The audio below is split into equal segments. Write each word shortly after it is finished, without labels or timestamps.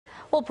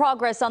Well,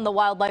 progress on the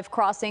wildlife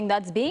crossing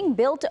that's being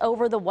built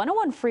over the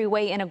 101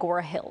 freeway in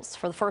Agoura Hills.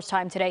 For the first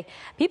time today,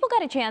 people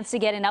got a chance to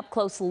get an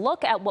up-close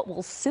look at what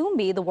will soon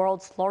be the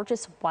world's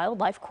largest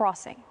wildlife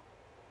crossing.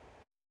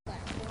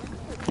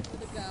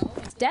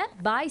 Step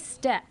by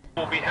step.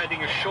 We'll be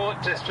heading a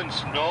short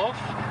distance north.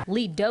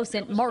 Lead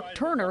docent Mark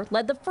Turner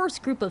led the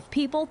first group of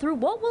people through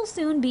what will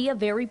soon be a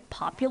very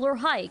popular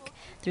hike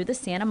through the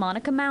Santa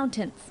Monica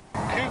Mountains.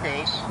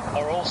 Cougars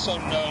are also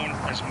known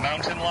as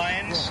mountain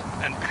lions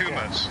and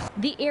pumas.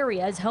 The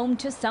area is home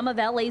to some of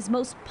LA's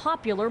most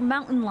popular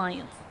mountain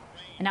lions.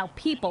 And now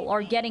people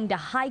are getting to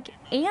hike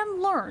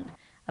and learn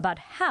about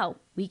how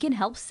we can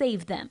help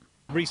save them.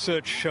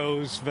 Research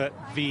shows that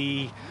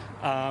the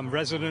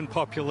resident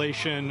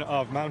population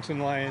of mountain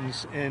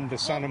lions in the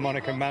Santa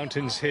Monica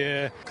Mountains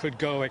here could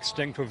go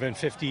extinct within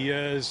 50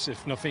 years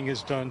if nothing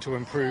is done to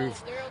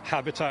improve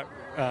habitat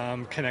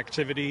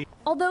connectivity.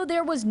 Although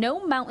there was no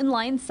mountain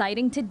lion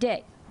sighting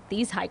today,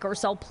 these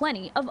hikers saw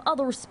plenty of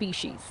other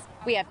species.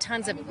 We have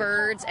tons of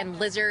birds and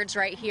lizards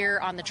right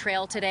here on the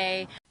trail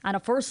today. On a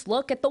first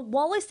look at the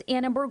Wallis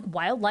Annenberg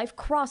Wildlife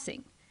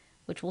Crossing,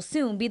 which will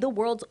soon be the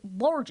world's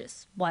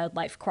largest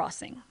wildlife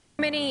crossing.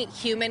 Many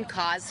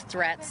human-caused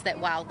threats that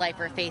wildlife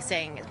are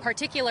facing,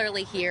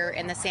 particularly here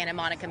in the Santa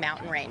Monica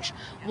mountain range.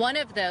 One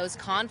of those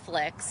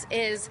conflicts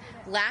is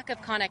lack of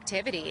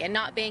connectivity and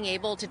not being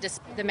able to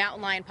the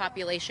mountain lion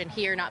population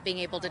here not being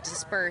able to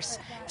disperse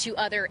to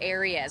other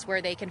areas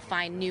where they can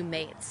find new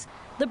mates.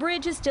 The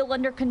bridge is still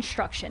under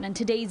construction, and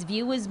today's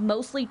view is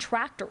mostly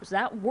tractors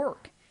at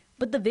work.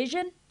 But the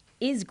vision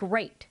is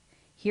great.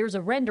 Here's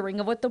a rendering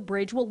of what the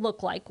bridge will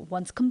look like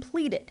once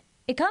completed.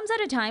 It comes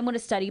at a time when a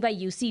study by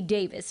UC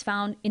Davis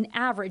found an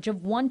average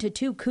of 1 to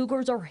 2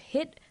 cougars are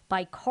hit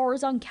by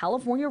cars on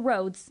California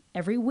roads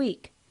every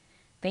week.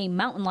 Famed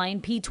mountain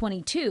lion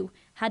P22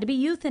 had to be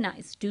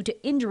euthanized due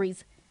to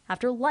injuries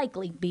after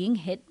likely being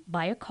hit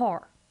by a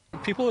car.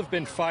 People have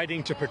been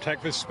fighting to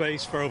protect this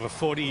space for over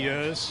 40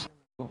 years.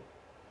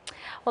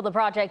 Well, the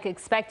project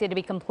expected to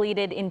be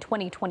completed in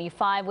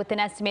 2025 with an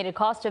estimated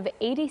cost of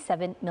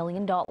 $87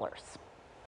 million.